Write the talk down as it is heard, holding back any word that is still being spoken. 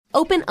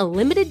Open a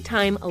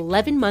limited-time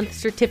 11-month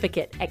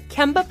certificate at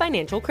Kemba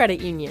Financial Credit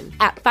Union.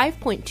 At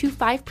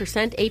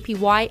 5.25%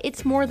 APY,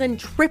 it's more than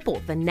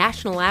triple the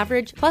national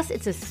average, plus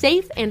it's a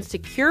safe and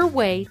secure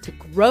way to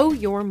grow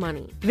your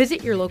money.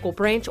 Visit your local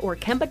branch or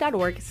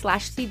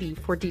kemba.org/CD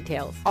for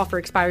details. Offer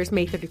expires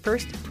May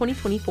 31st,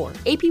 2024.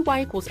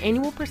 APY equals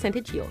annual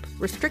percentage yield.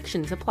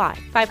 Restrictions apply.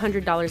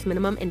 $500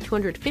 minimum and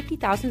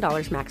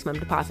 $250,000 maximum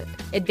deposit.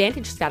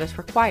 Advantage status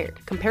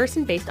required.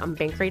 Comparison based on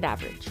bank rate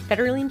average.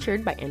 Federally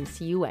insured by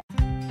NCUA.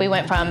 We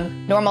went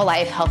from normal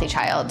life, healthy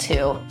child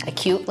to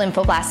acute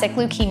lymphoblastic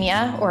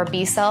leukemia or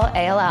B-cell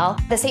ALL.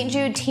 The St.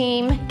 Jude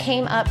team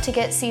came up to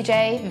get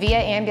CJ via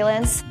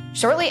ambulance.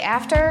 Shortly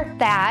after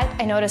that,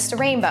 I noticed a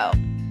rainbow.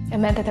 It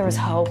meant that there was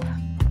hope.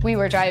 We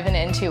were driving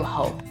into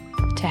hope.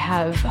 To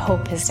have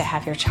hope is to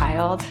have your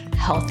child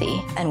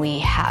healthy, and we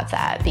have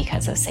that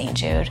because of St.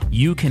 Jude.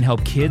 You can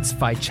help kids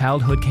fight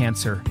childhood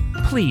cancer.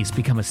 Please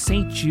become a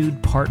St.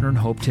 Jude Partner in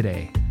Hope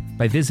today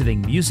by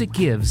visiting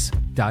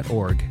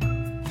musicgives.org.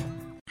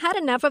 Had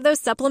enough of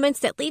those supplements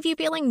that leave you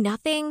feeling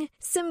nothing?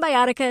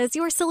 Symbiotica is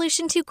your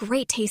solution to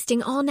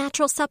great-tasting,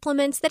 all-natural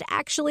supplements that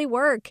actually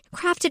work.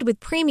 Crafted with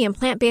premium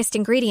plant-based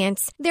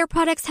ingredients, their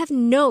products have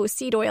no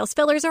seed oils,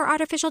 fillers, or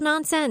artificial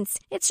nonsense.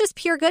 It's just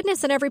pure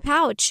goodness in every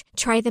pouch.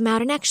 Try them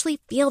out and actually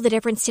feel the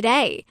difference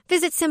today.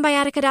 Visit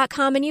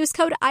Symbiotica.com and use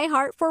code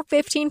IHEART for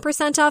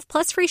 15% off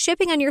plus free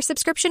shipping on your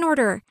subscription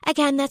order.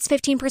 Again, that's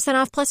 15%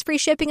 off plus free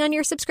shipping on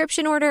your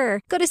subscription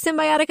order. Go to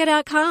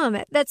Symbiotica.com.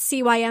 That's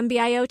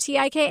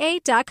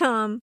CYMBIOTIKA.com.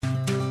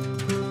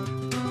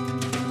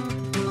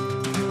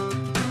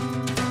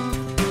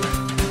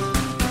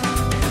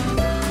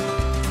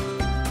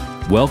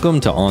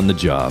 Welcome to On the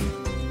Job.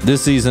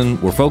 This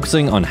season, we're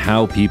focusing on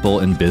how people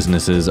and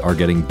businesses are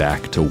getting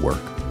back to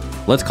work.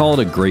 Let's call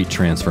it a great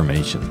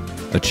transformation,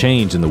 a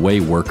change in the way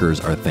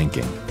workers are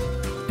thinking.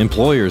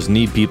 Employers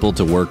need people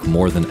to work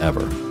more than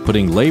ever,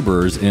 putting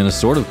laborers in a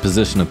sort of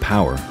position of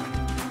power.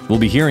 We'll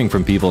be hearing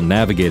from people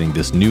navigating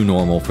this new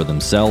normal for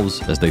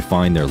themselves as they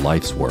find their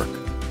life's work.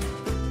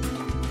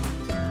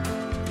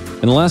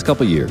 In the last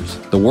couple of years,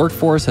 the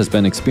workforce has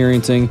been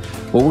experiencing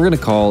what we're going to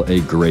call a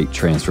great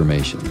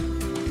transformation.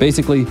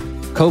 Basically,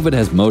 COVID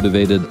has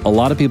motivated a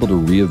lot of people to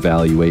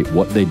reevaluate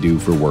what they do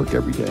for work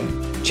every day,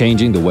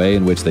 changing the way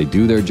in which they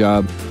do their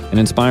job and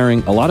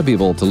inspiring a lot of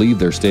people to leave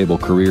their stable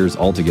careers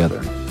altogether.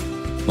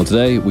 Well,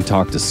 today we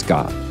talked to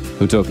Scott,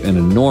 who took an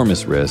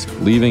enormous risk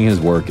leaving his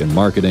work in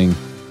marketing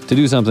to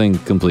do something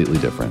completely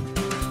different.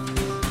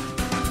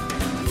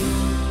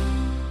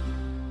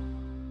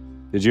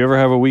 Did you ever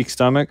have a weak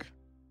stomach?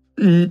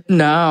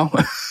 No.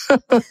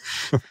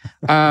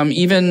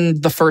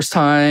 Even the first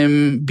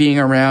time being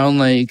around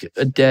like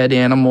a dead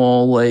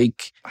animal,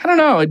 like, I don't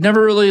know, it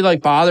never really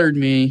like bothered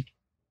me.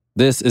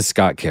 This is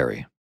Scott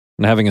Carey,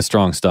 and having a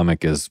strong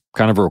stomach is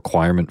kind of a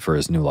requirement for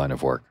his new line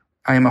of work.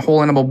 I am a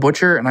whole animal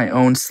butcher and I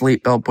own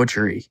Slate Belt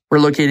Butchery. We're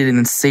located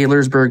in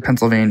Saylorsburg,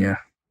 Pennsylvania.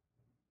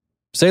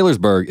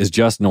 Saylorsburg is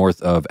just north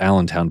of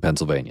Allentown,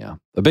 Pennsylvania,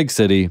 a big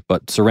city,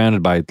 but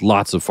surrounded by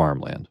lots of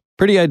farmland.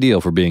 Pretty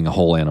ideal for being a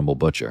whole animal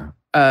butcher.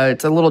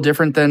 It's a little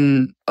different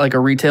than like a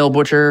retail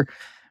butcher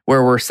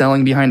where we're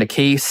selling behind a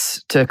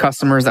case to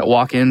customers that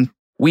walk in.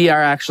 We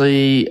are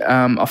actually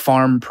a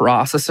farm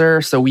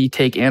processor. So we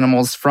take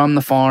animals from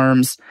the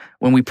farms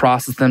when we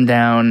process them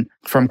down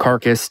from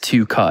carcass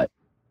to cut.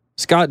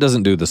 Scott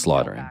doesn't do the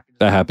slaughtering.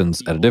 That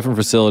happens at a different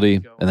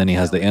facility, and then he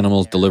has the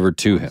animals delivered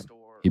to him.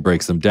 He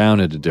breaks them down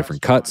into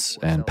different cuts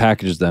and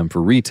packages them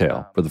for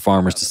retail for the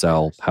farmers to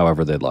sell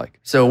however they'd like.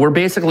 So we're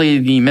basically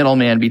the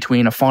middleman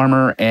between a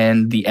farmer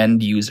and the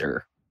end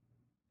user.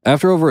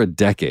 After over a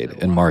decade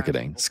in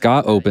marketing,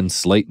 Scott opened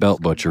Slate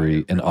Belt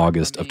Butchery in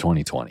August of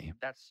 2020.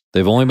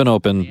 They've only been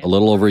open a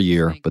little over a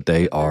year, but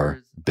they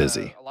are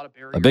busy.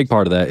 A big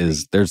part of that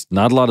is there's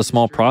not a lot of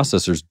small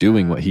processors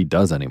doing what he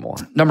does anymore.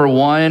 Number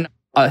one,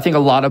 I think a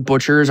lot of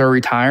butchers are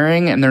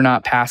retiring and they're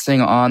not passing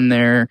on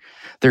their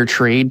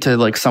trade to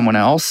like someone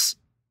else.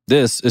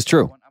 This is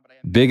true.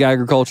 Big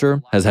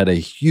agriculture has had a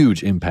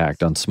huge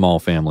impact on small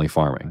family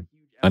farming.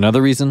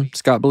 Another reason,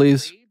 Scott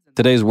believes,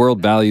 today's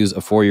world values a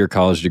 4-year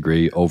college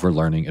degree over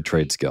learning a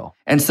trade skill.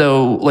 And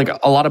so like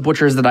a lot of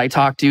butchers that I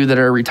talk to that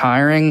are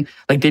retiring,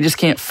 like they just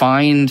can't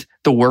find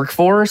the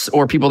workforce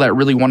or people that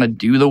really want to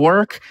do the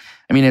work.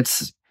 I mean,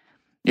 it's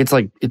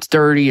like, it's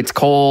dirty, it's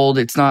cold,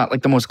 it's not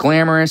like the most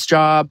glamorous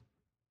job.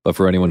 But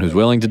for anyone who's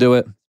willing to do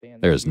it,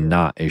 there is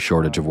not a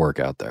shortage of work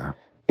out there.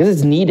 Because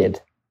it's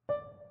needed.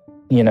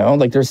 You know,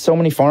 like there's so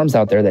many farms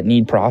out there that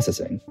need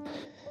processing.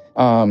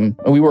 And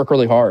we work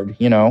really hard,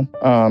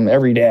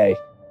 every day.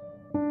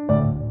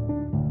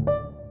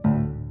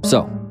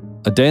 So,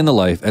 a day in the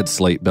life at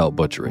Slate Belt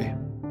Butchery.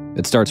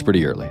 It starts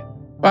pretty early.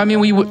 I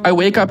mean, I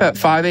wake up at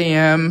 5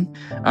 a.m.,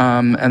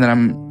 and then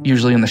I'm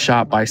usually in the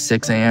shop by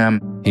 6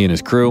 a.m. He and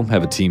his crew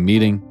have a team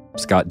meeting.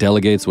 Scott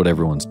delegates what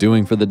everyone's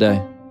doing for the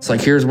day. It's like,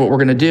 here's what we're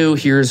going to do.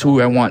 Here's who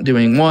I want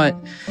doing what.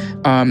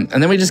 And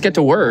then we just get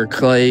to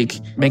work, like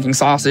making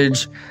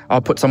sausage.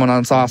 I'll put someone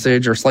on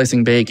sausage or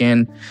slicing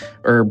bacon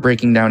or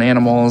breaking down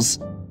animals.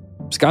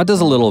 Scott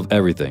does a little of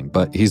everything,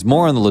 but he's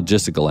more on the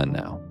logistical end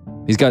now.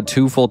 He's got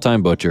 2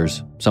 full-time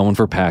butchers, someone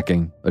for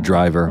packing, a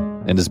driver,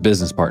 and his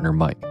business partner,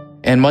 Mike.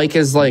 And Mike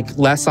is like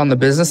less on the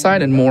business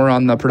side and more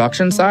on the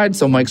production side.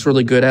 So Mike's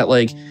really good at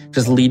like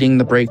just leading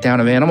the breakdown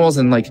of animals.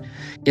 And like,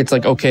 it's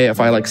like, okay, if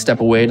I like step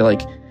away to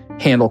like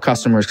handle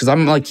customers, because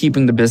I'm like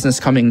keeping the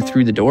business coming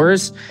through the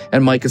doors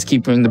and Mike is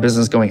keeping the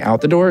business going out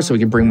the door so we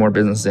can bring more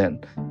business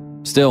in.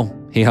 Still,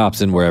 he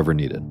hops in wherever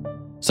needed.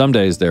 Some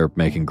days they're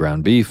making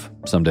ground beef.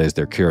 Some days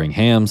they're curing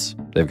hams.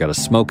 They've got a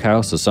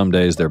smokehouse, so some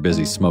days they're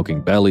busy smoking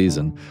bellies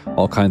and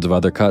all kinds of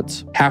other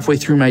cuts. Halfway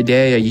through my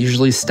day, I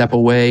usually step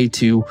away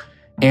to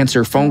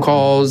answer phone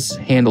calls,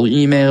 handle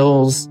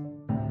emails.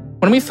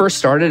 When we first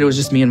started, it was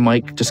just me and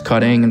Mike just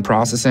cutting and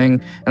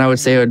processing. And I would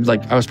say I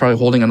was probably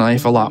holding a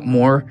knife a lot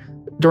more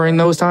during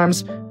those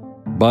times.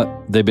 But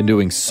they've been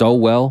doing so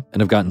well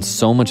and have gotten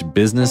so much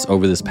business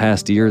over this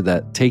past year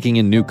that taking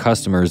in new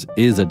customers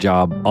is a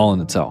job all in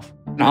itself.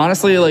 And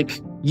honestly, like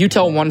you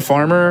tell one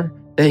farmer,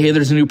 hey,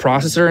 there's a new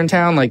processor in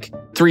town, like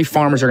 3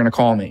 farmers are going to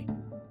call me.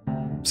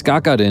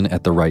 Scott got in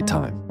at the right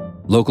time.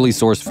 Locally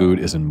sourced food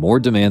is in more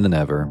demand than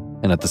ever,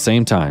 and at the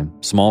same time,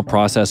 small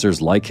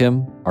processors like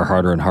him are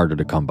harder and harder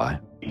to come by.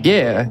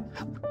 Yeah,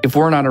 if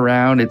we're not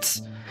around, it's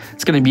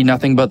going to be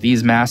nothing but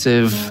these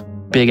massive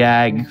big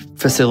ag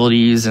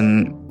facilities,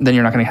 and then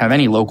you're not going to have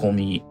any local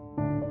meat.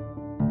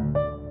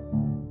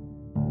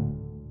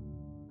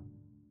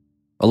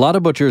 A lot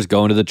of butchers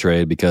go into the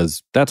trade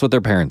because that's what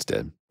their parents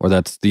did, or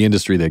that's the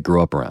industry they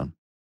grew up around.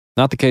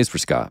 Not the case for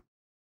Scott.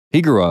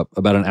 He grew up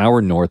about an hour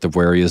north of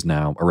where he is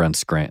now, around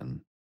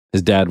Scranton.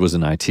 His dad was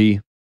in IT.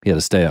 He had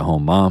a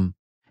stay-at-home mom.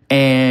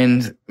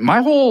 And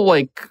my whole,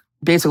 like,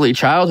 basically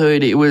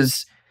childhood, it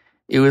was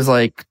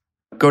like,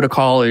 go to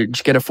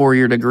college, get a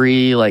 4-year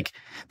degree. Like,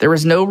 there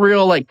was no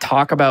real, like,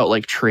 talk about,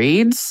 like,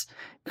 trades.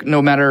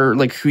 No matter,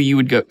 like, who you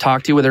would go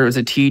talk to, whether it was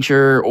a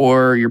teacher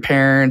or your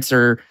parents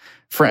or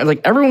friends.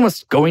 Like, everyone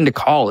was going to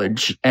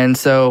college. And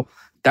so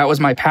that was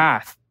my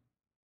path.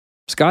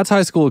 Scott's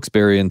high school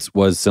experience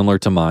was similar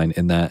to mine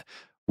in that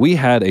we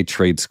had a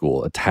trade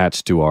school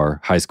attached to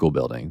our high school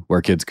building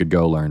where kids could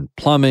go learn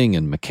plumbing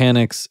and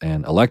mechanics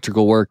and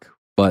electrical work,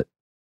 but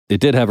it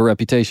did have a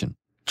reputation.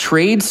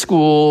 Trade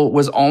school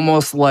was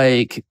almost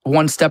like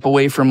one step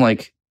away from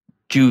like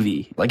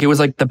juvie. Like it was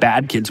like the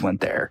bad kids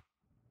went there.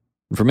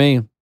 For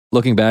me,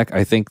 looking back,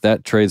 I think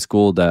that trade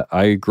school that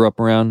I grew up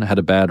around had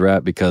a bad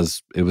rap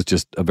because it was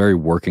just a very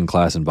working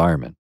class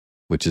environment,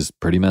 which is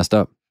pretty messed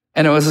up.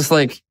 And it was just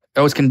like,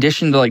 I was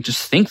conditioned to like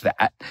just think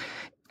that.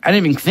 I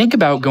didn't even think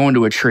about going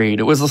to a trade.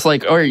 It was just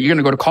like, all right, you're going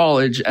to go to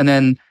college and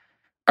then,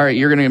 all right,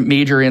 you're going to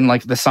major in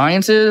like the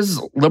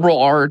sciences, liberal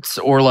arts,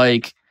 or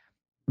like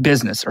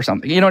business or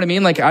something. You know what I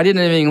mean? Like I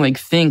didn't even like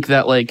think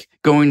that like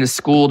going to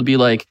school to be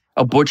like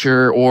a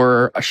butcher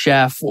or a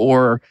chef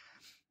or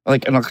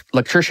like an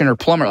electrician or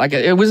plumber. Like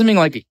it wasn't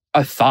even like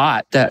a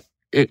thought that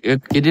it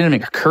didn't even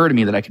occur to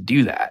me that I could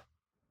do that.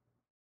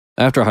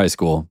 After high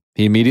school,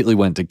 he immediately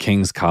went to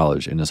King's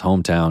College in his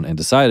hometown and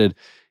decided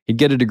he'd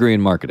get a degree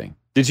in marketing.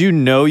 Did you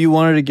know you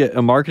wanted to get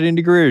a marketing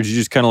degree, or did you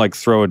just kind of like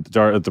throw a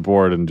dart at the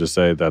board and just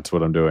say, that's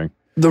what I'm doing?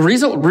 The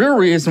real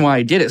reason why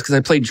I did it is because I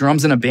played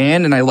drums in a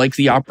band and I liked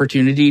the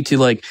opportunity to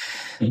like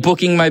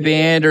booking my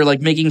band or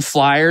like making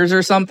flyers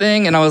or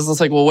something. And I was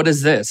just like, well, what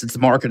is this? It's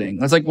marketing.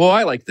 I was like, well,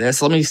 I like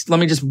this. Let me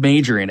just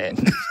major in it.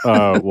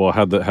 Well,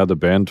 how'd the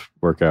band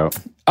work out?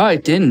 Oh,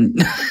 it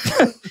didn't.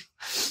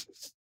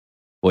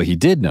 What he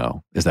did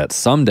know is that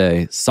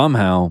someday,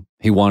 somehow,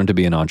 he wanted to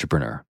be an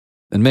entrepreneur.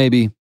 And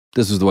maybe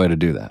this was the way to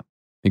do that.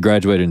 He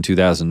graduated in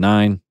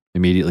 2009,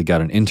 immediately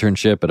got an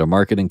internship at a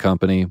marketing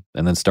company,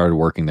 and then started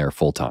working there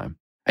full time.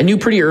 I knew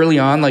pretty early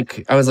on,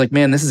 like, I was like,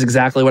 man, this is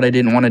exactly what I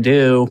didn't want to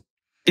do.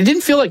 It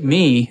didn't feel like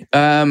me,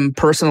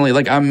 personally.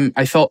 Like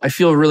I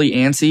feel really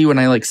antsy when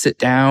I like sit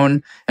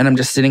down and I'm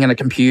just sitting at a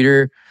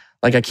computer.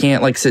 Like I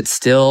can't like sit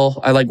still.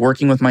 I like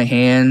working with my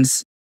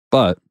hands.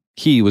 But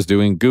he was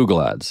doing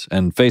Google ads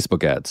and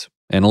Facebook ads,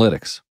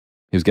 analytics.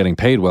 He was getting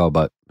paid well,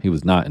 but he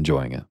was not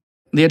enjoying it.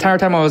 The entire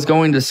time I was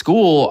going to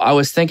school, I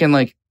was thinking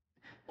like,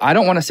 I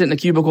don't want to sit in a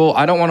cubicle.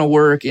 I don't want to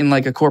work in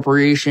like a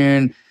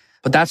corporation,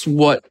 but that's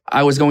what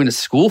I was going to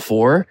school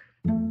for.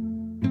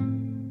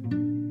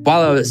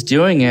 While I was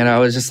doing it, I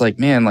was just like,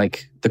 man,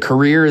 like the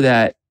career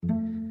that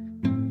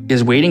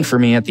is waiting for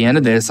me at the end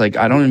of this, like,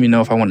 I don't even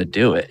know if I want to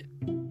do it.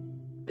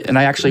 And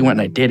I actually went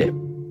and I did it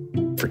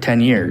for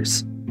 10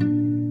 years.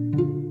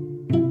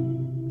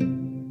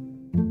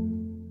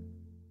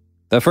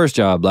 That first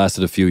job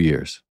lasted a few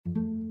years.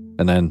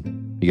 And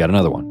then he got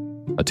another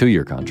one, a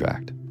 2-year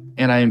contract.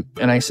 And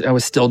I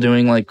was still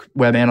doing like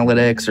web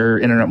analytics or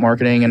internet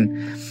marketing,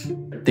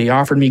 and they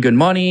offered me good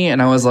money. And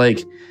I was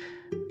like,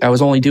 I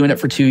was only doing it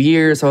for 2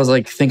 years. So I was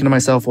like thinking to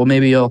myself, well,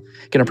 maybe I'll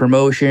get a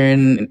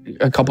promotion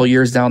a couple of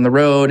years down the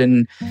road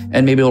and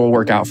maybe it'll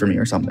work out for me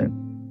or something.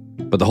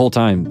 But the whole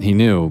time he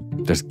knew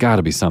there's got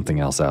to be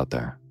something else out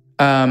there.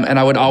 And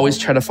I would always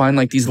try to find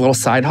like these little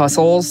side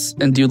hustles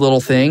and do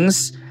little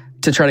things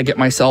to try to get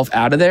myself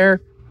out of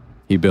there.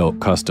 He built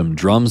custom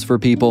drums for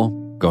people,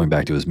 going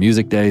back to his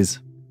music days.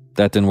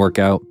 that didn't work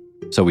out,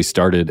 so he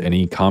started an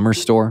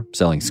e-commerce store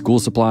selling school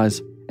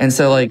supplies. And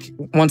so like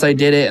once I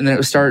did it and then it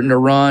was starting to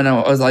run,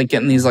 I was like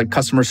getting these like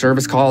customer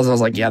service calls. I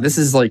was like, yeah, this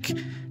is like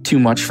too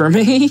much for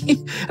me.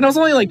 And I was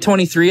only like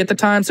 23 at the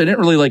time, so I didn't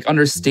really like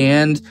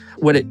understand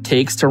what it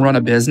takes to run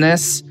a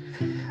business.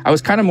 I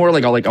was kind of more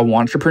like a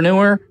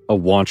wantrepreneur. A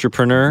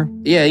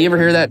wantrepreneur? Yeah, you ever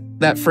hear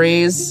that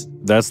phrase?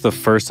 That's the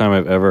first time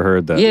I've ever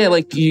heard that. Yeah,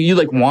 like you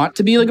like want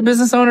to be like a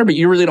business owner, but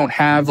you really don't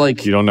have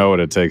like... You don't know what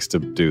it takes to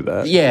do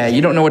that. Yeah,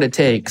 you don't know what it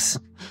takes.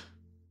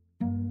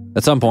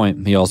 At some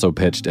point, he also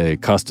pitched a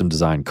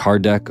custom-designed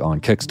card deck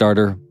on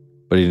Kickstarter,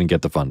 but he didn't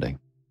get the funding.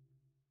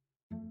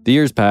 The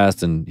years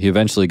passed, and he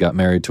eventually got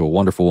married to a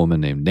wonderful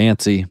woman named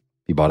Nancy.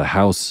 He bought a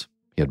house.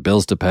 He had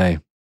bills to pay.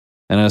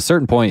 And at a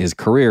certain point, his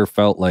career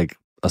felt like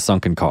a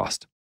sunken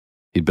cost.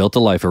 He'd built a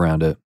life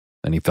around it,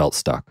 and he felt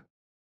stuck.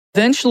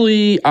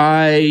 Eventually,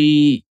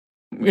 while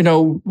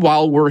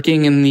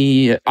working in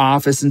the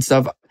office and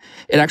stuff,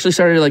 it actually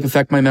started to like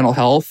affect my mental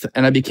health,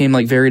 and I became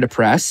like very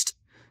depressed.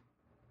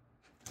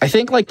 I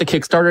think like the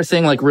Kickstarter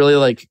thing like really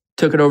like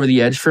took it over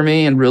the edge for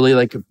me and really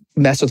like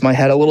messed with my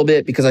head a little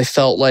bit, because I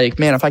felt like,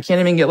 man, if I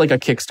can't even get like a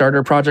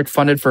Kickstarter project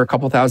funded for a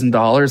couple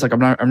 $1,000s, like I'm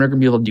not gonna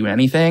be able to do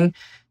anything.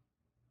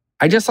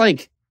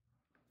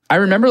 I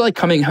remember like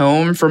coming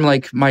home from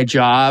like my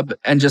job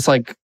and just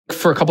like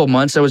for a couple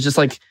months, I was just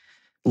like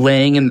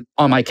laying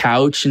on my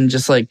couch and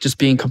just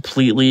being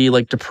completely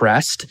like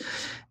depressed.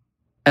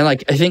 And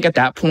like, I think at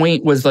that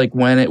point was like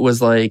when it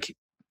was like,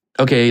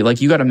 okay, like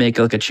you got to make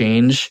like a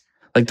change.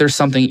 Like there's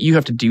something, you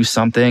have to do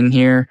something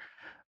here.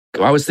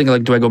 I was thinking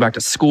like, do I go back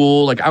to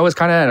school? Like I was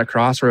kind of at a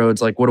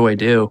crossroads. Like, what do I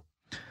do?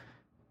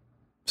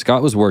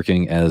 Scott was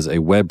working as a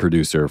web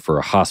producer for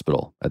a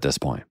hospital at this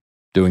point,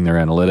 doing their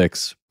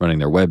analytics, running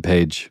their web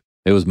page.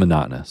 It was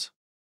monotonous.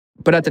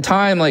 But at the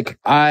time, like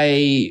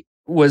I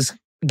was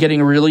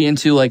getting really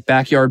into like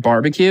backyard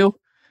barbecue,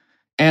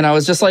 and I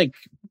was just like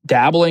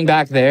dabbling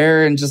back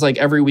there, and just like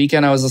every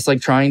weekend I was just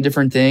like trying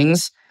different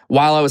things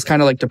while I was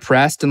kind of like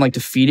depressed and like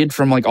defeated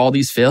from like all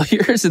these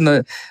failures in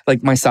the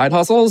like my side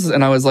hustles.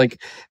 And I was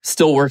like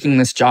still working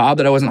this job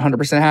that I wasn't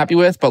 100% happy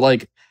with, but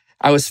like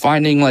I was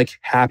finding like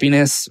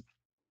happiness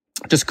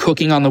just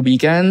cooking on the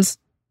weekends.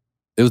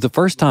 It was the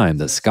first time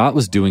that Scott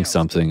was doing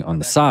something on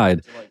the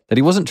side that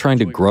he wasn't trying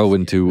to grow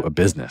into a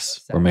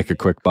business or make a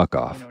quick buck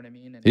off.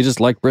 He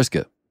just liked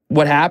brisket.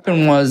 What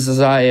happened was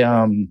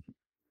my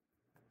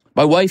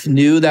wife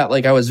knew that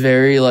like I was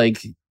very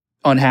like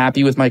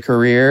unhappy with my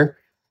career.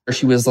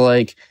 She was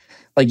like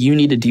you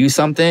need to do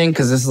something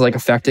because this is like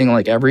affecting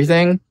like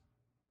everything.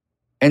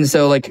 And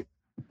so like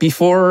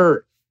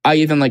before I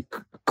even like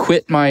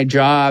quit my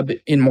job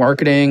in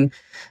marketing,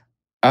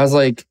 I was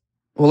like,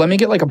 well, let me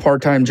get like a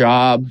part-time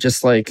job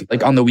just like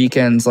on the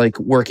weekends, like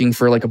working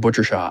for like a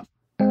butcher shop.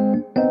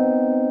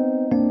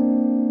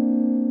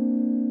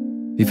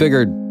 He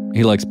figured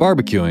he likes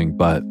barbecuing,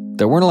 but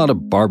there weren't a lot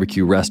of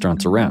barbecue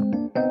restaurants around.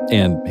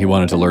 And he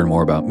wanted to learn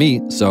more about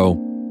meat, so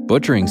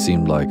butchering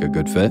seemed like a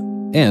good fit.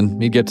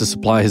 And he'd get to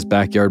supply his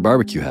backyard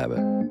barbecue habit.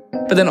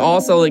 But then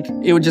also like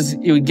it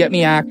would get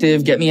me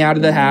active, get me out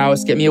of the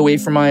house, get me away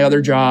from my other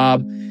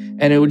job.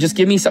 And it would just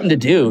give me something to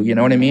do, you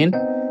know what I mean?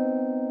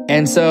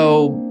 And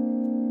so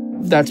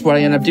that's what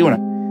I ended up doing.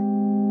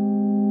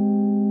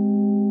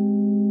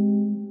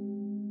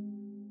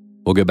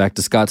 We'll get back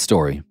to Scott's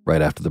story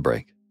right after the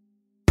break.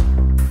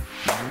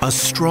 A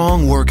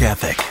strong work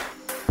ethic.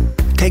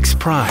 Takes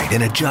pride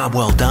in a job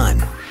well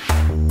done.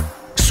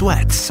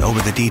 Sweats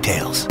over the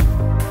details.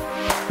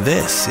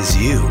 This is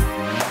you.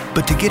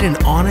 But to get an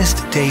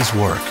honest day's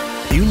work,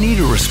 you need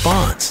a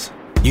response.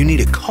 You need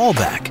a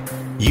callback.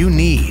 You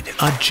need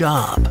a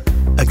job.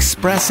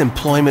 Express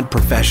Employment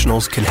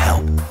Professionals can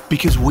help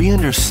because we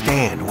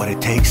understand what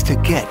it takes to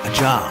get a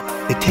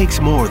job. It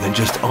takes more than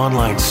just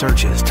online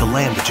searches to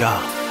land a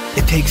job.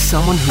 It takes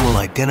someone who will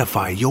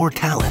identify your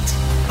talents,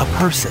 a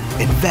person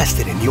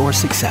invested in your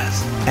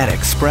success. At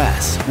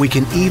Express, we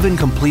can even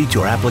complete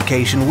your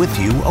application with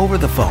you over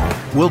the phone.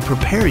 We'll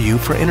prepare you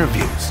for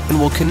interviews and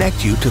we'll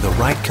connect you to the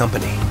right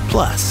company.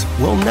 Plus,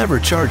 we'll never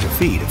charge a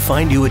fee to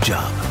find you a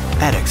job.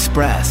 At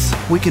Express,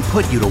 we can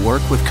put you to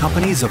work with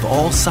companies of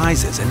all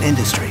sizes and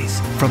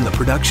industries, from the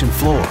production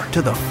floor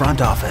to the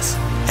front office.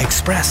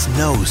 Express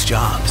knows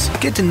jobs.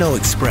 Get to know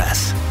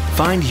Express.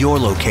 Find your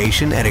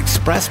location at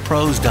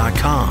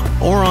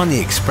expresspros.com or on the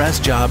Express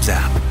Jobs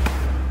app.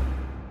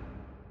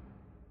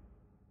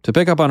 To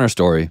pick up on our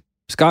story,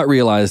 Scott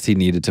realized he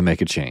needed to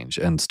make a change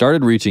and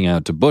started reaching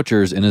out to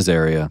butchers in his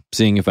area,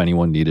 seeing if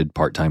anyone needed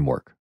part-time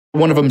work.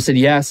 One of them said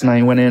yes, and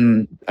I went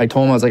in. I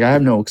told him, I was like, I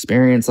have no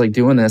experience like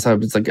doing this. I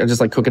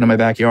just like cooking in my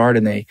backyard,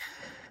 and they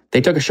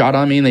took a shot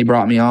on me and they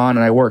brought me on,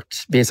 and I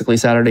worked basically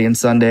Saturday and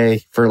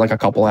Sunday for like a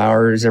couple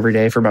hours every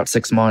day for about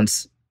 6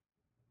 months.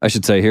 I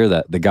should say here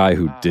that the guy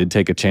who did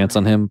take a chance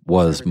on him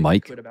was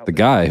Mike, the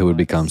guy who would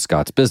become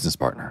Scott's business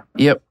partner.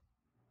 Yep.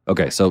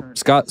 Okay, so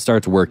Scott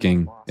starts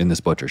working in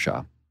this butcher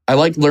shop. I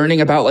liked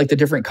learning about like the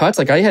different cuts.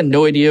 Like I had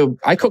no idea.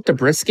 I cooked a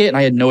brisket and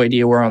I had no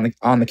idea where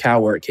on the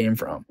cow where it came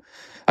from.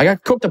 I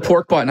got cooked a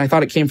pork butt and I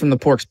thought it came from the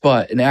pork's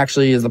butt, and it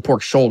actually is the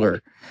pork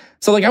shoulder.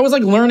 So like I was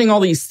like learning all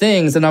these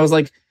things, and I was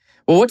like,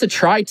 well, what's a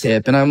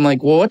tri-tip? And I'm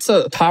like, well, what's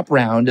a top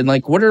round? And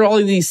like, what are all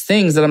of these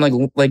things that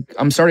I'm like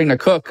I'm starting to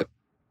cook?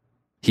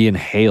 He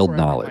inhaled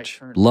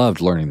knowledge, loved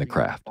learning the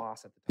craft.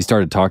 He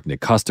started talking to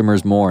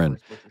customers more and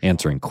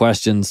answering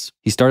questions.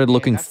 He started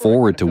looking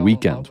forward to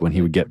weekends when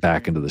he would get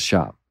back into the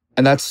shop.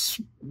 And that's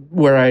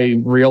where I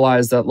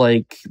realized that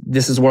like,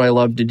 this is what I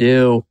love to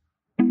do.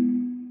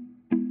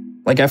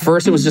 Like at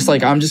first it was just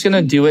like, I'm just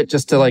going to do it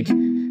just to like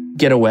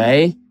get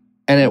away.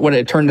 And what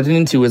it turned it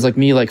into is like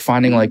me like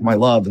finding like my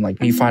love and like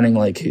me finding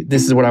like,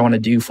 this is what I want to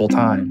do full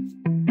time.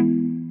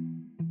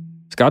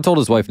 Scott told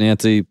his wife,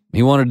 Nancy,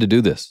 he wanted to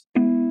do this.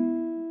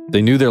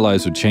 They knew their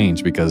lives would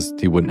change because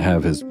he wouldn't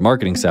have his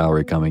marketing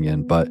salary coming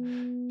in, but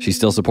she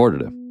still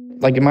supported him.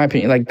 Like in my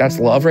opinion, like that's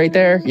love right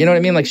there. You know what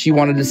I mean? Like she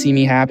wanted to see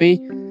me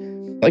happy.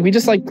 Like we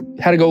just like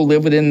had to go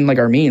live within like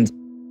our means.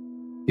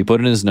 He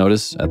put in his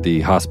notice at the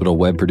hospital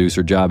web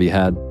producer job he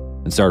had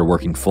and started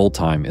working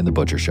full-time in the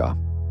butcher shop.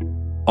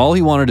 All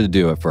he wanted to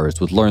do at first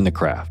was learn the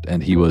craft,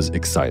 and he was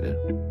excited.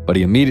 But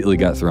he immediately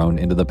got thrown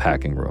into the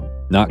packing room,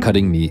 not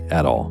cutting meat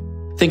at all.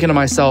 Thinking to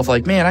myself,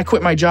 like, man, I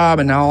quit my job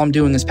and now all I'm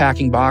doing is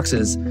packing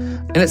boxes.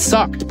 And it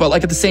sucked. But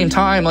like at the same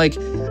time, like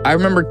I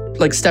remember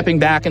like stepping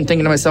back and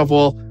thinking to myself,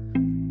 well,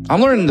 I'm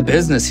learning the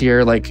business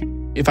here. Like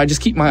if I just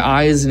keep my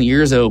eyes and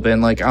ears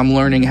open, like I'm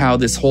learning how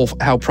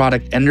how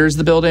product enters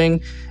the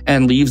building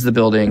and leaves the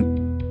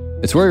building.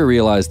 It's where he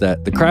realized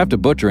that the craft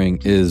of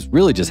butchering is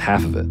really just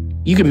half of it.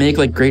 You can make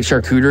like great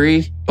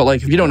charcuterie, but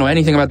like if you don't know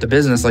anything about the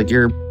business, like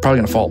you're probably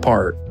gonna fall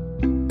apart.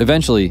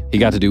 Eventually, he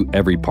got to do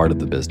every part of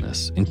the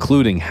business,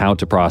 including how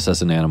to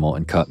process an animal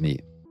and cut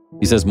meat.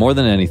 He says more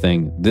than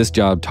anything, this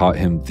job taught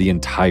him the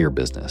entire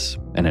business,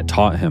 and it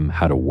taught him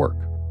how to work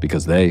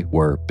because they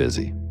were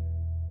busy.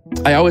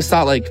 I always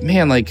thought like,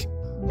 man, like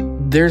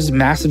there's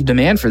massive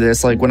demand for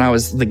this. Like when I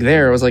was like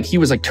there, I was like, he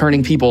was like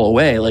turning people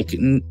away. Like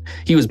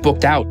he was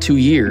booked out 2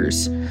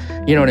 years.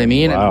 You know what I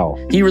mean? Wow.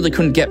 And he really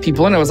couldn't get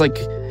people in. I was like,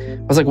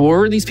 well, where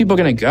are these people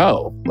going to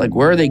go? Like,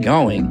 where are they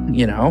going?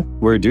 You know?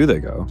 Where do they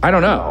go? I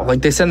don't know.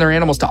 Like they send their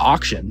animals to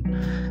auction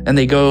and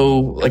they go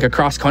like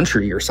across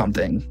country or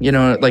something. You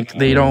know, like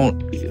they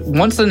don't,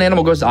 once an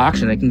animal goes to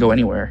auction, it can go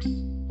anywhere.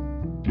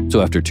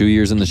 So after 2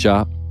 years in the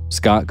shop,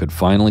 Scott could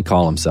finally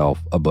call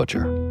himself a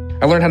butcher.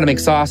 I learned how to make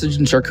sausage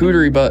and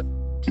charcuterie, but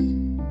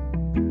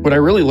what I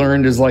really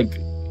learned is like,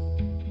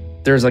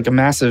 there's like a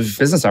massive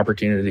business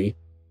opportunity.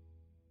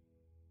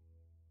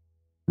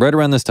 Right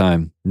around this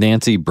time,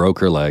 Nancy broke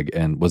her leg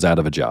and was out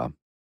of a job.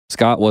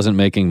 Scott wasn't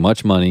making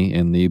much money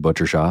in the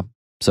butcher shop,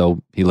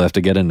 so he left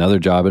to get another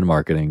job in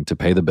marketing to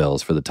pay the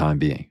bills for the time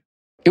being.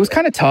 It was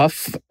kind of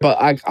tough, but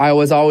I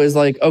was always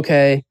like,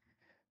 okay,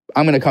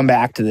 I'm going to come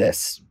back to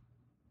this.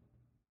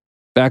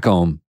 Back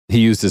home, he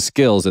used his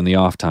skills in the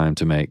off time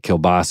to make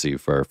kielbasi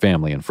for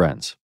family and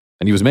friends.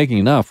 And he was making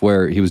enough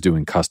where he was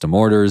doing custom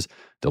orders,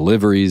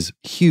 deliveries,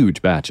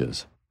 huge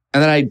batches.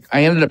 And then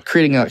I ended up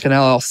creating like an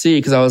LLC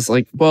because I was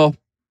like, well,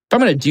 if I'm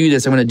going to do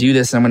this, I'm going to do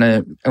this and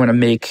I'm going to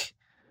make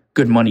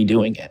good money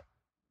doing it.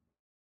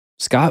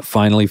 Scott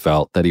finally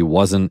felt that he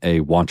wasn't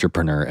a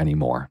wantrepreneur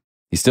anymore.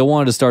 He still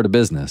wanted to start a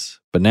business,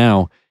 but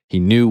now he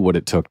knew what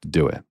it took to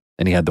do it.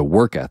 And he had the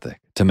work ethic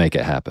to make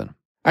it happen.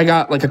 I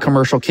got like a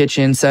commercial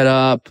kitchen set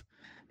up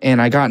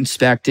and I got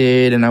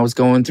inspected and I was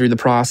going through the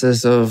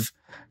process of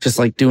just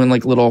like doing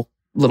like little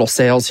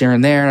sales here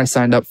and there. And I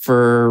signed up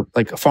for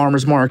like a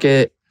farmer's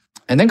market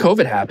and then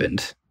COVID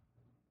happened.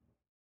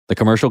 The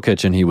commercial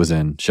kitchen he was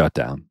in shut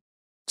down.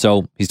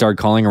 So he started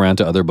calling around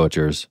to other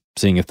butchers,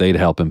 seeing if they'd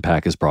help him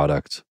pack his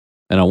products.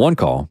 And on one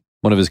call,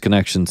 one of his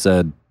connections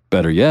said,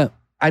 better yet,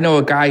 I know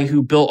a guy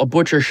who built a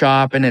butcher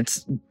shop and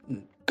it's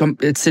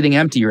sitting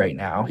empty right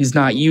now. He's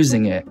not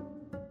using it.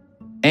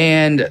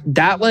 And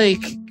that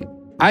like,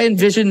 I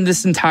envisioned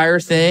this entire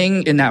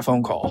thing in that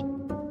phone call.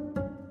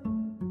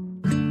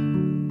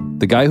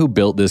 The guy who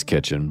built this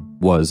kitchen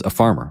was a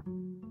farmer.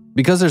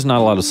 Because there's not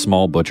a lot of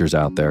small butchers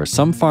out there,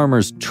 some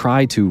farmers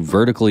try to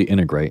vertically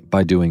integrate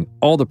by doing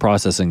all the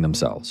processing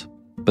themselves.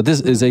 But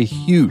this is a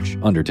huge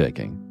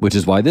undertaking, which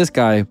is why this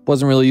guy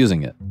wasn't really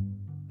using it.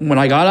 When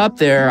I got up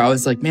there, I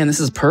was like, man,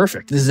 this is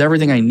perfect. This is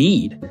everything I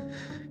need.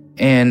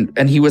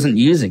 And he wasn't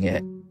using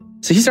it.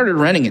 So he started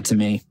renting it to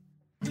me.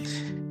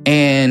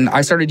 And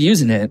I started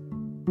using it.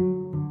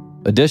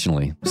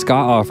 Additionally,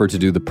 Scott offered to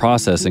do the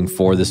processing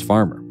for this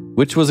farmer,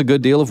 which was a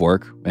good deal of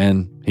work,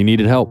 and he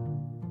needed help.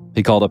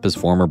 He called up his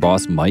former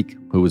boss, Mike,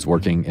 who was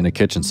working in a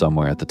kitchen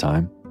somewhere at the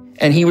time.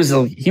 And he was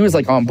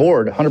like on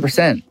board,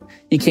 100%.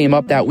 He came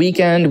up that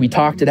weekend. We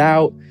talked it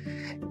out.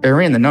 I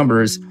ran the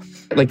numbers.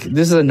 Like,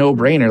 this is a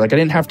no-brainer. Like, I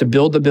didn't have to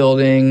build the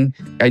building.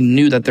 I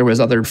knew that there was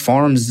other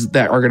farms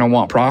that are going to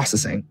want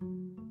processing.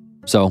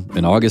 So,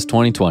 in August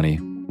 2020,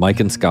 Mike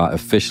and Scott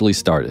officially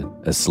started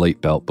as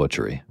Slate Belt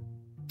Butchery.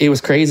 It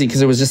was crazy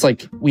because it was just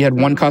like we had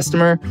one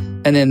customer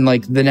and then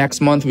like the next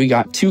month we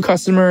got 2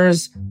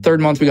 customers. Third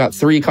month we got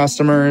 3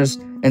 customers.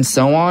 and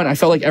so on. I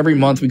felt like every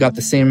month we got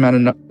the same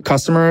amount of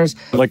customers.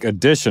 Like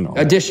additional.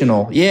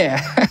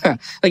 Yeah.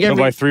 Like so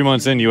by 3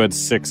 months in, you had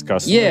 6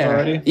 customers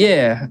already?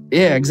 Yeah,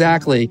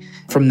 exactly.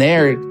 From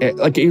there,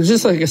 it was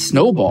just like a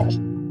snowball.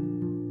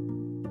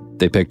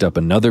 They picked up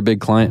another big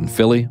client in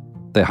Philly.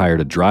 They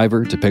hired a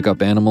driver to pick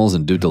up animals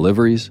and do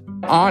deliveries.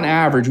 On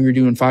average, we were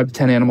doing 5 to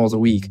 10 animals a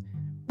week,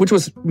 which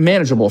was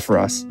manageable for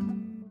us.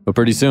 But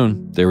pretty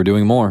soon, they were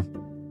doing more.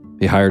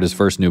 He hired his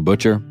first new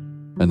butcher,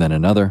 and then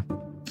another.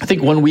 I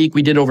think 1 week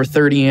we did over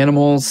 30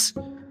 animals.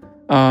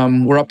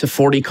 We're up to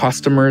 40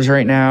 customers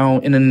right now.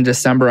 And in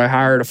December, I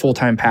hired a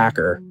full-time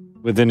packer.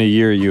 Within a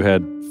year, you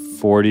had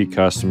 40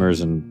 customers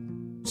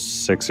and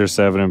 6 or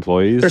 7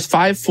 employees? There's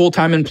 5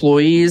 full-time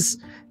employees,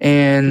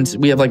 and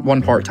we have like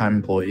 1 part-time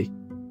employee.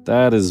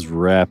 That is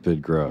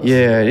rapid growth.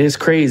 Yeah, it is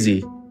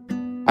crazy.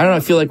 I don't know, I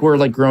feel like we're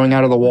like growing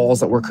out of the walls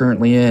that we're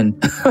currently in.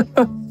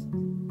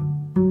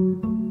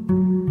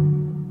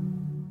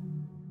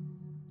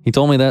 He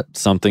told me that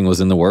something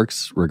was in the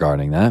works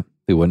regarding that.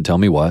 He wouldn't tell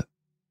me what.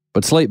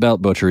 But Slate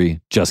Belt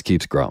Butchery just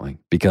keeps growing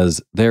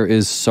because there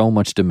is so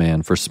much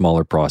demand for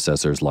smaller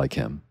processors like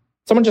him.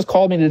 Someone just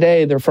called me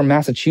today. They're from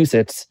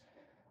Massachusetts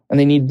and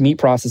they need meat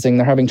processing.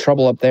 They're having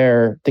trouble up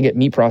there to get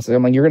meat processing.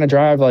 I'm like, you're going to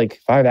drive like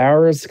 5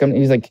 hours?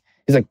 He's like,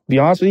 be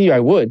honest with you, I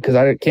would, because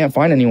I can't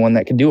find anyone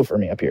that can do it for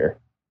me up here.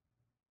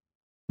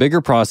 Bigger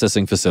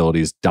processing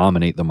facilities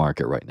dominate the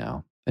market right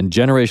now, and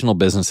generational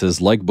businesses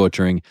like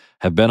butchering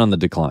have been on the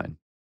decline.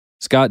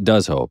 Scott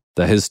does hope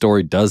that his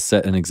story does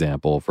set an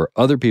example for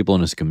other people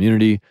in his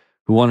community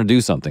who want to do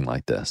something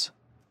like this.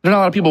 There's not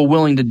a lot of people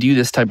willing to do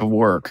this type of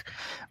work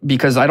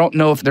because I don't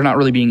know if they're not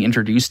really being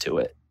introduced to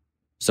it.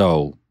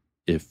 So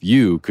if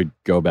you could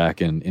go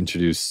back and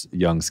introduce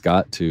young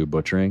Scott to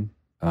butchering,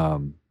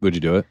 would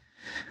you do it?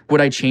 Would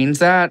I change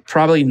that?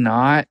 Probably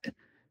not.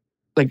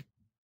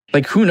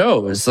 Like who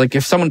knows? Like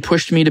if someone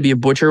pushed me to be a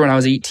butcher when I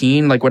was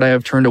 18, like would I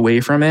have turned away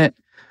from it?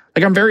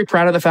 Like I'm very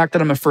proud of the fact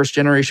that I'm a first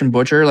generation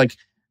butcher. Like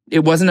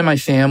it wasn't in my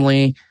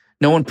family.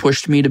 No one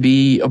pushed me to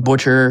be a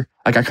butcher.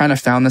 Like I kind of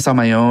found this on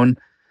my own.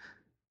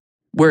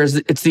 Whereas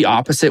it's the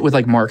opposite with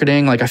like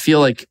marketing. Like I feel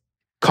like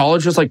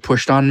college was like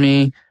pushed on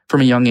me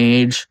from a young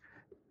age.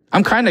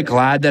 I'm kind of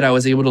glad that I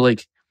was able to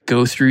like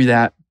go through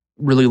that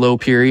really low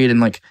period and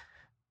like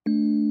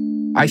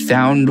I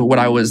found what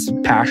I was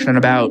passionate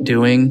about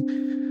doing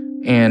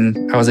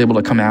and I was able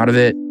to come out of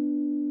it.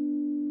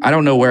 I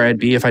don't know where I'd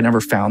be if I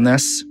never found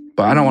this,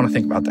 but I don't want to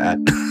think about that.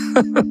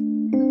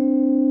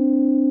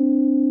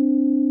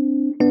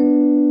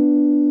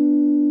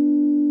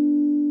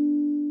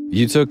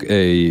 You took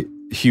a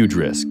huge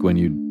risk when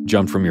you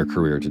jumped from your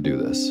career to do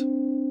this.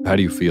 How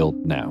do you feel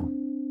now?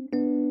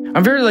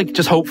 I'm very like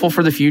just hopeful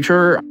for the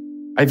future.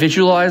 I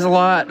visualize a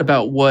lot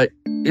about what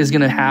is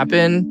going to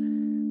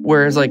happen.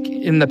 Whereas like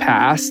in the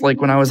past, like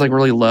when I was like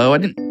really low, I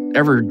didn't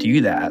ever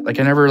do that. Like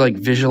I never like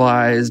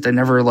visualized. I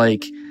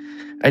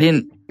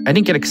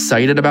didn't get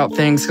excited about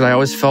things because I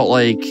always felt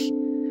like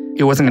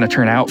it wasn't going to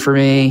turn out for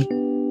me.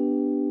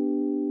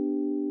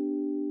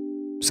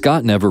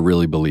 Scott never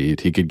really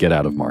believed he could get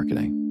out of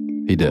marketing.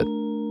 He did.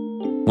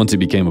 Once he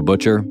became a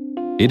butcher,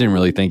 he didn't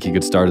really think he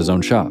could start his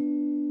own shop.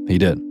 He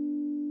did.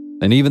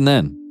 And even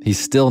then, he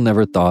still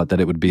never thought that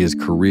it would be his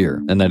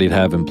career and that he'd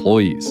have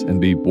employees and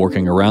be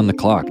working around the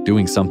clock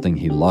doing something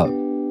he loved.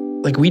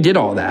 Like we did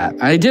all that.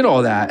 I did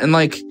all that. And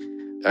like,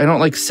 I don't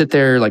like sit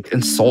there like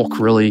and sulk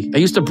really. I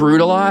used to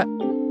brood a lot.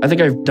 I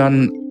think I've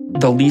done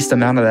the least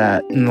amount of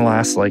that in the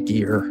last like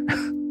year.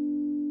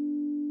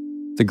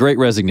 The Great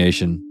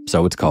Resignation,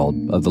 so it's called,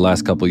 of the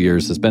last couple of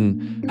years has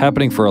been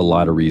happening for a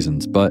lot of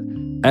reasons, but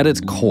at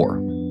its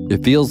core,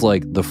 it feels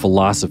like the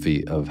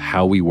philosophy of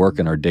how we work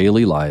in our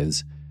daily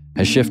lives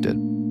has shifted.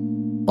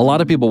 A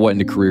lot of people went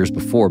into careers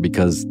before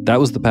because that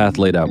was the path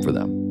laid out for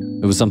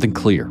them. It was something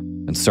clear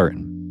and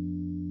certain.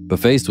 But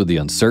faced with the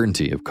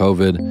uncertainty of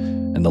COVID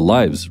and the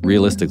lives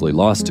realistically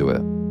lost to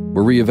it,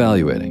 we're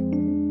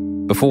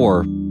reevaluating.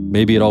 Before,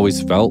 maybe it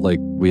always felt like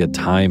we had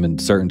time and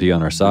certainty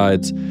on our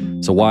sides,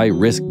 so why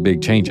risk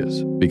big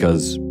changes?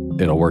 Because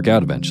it'll work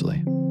out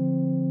eventually.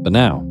 But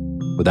now,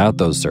 without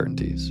those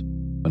certainties,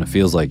 when it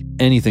feels like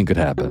anything could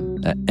happen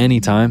at any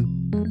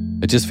time,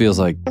 it just feels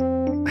like,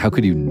 how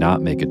could you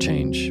not make a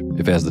change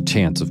if it has the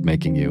chance of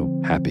making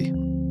you happy?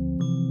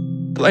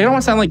 I don't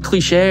want to sound like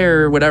cliche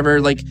or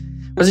whatever, like,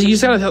 but you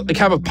just gotta like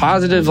have a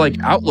positive like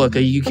outlook.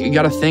 You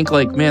gotta think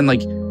like, man,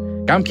 like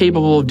I'm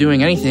capable of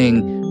doing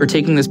anything or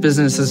taking this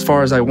business as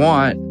far as I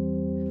want.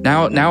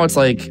 Now it's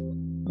like,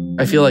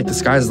 I feel like the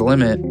sky's the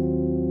limit.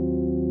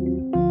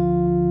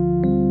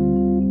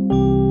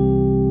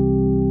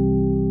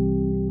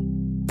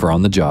 For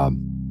On the Job,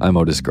 I'm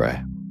Otis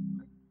Gray.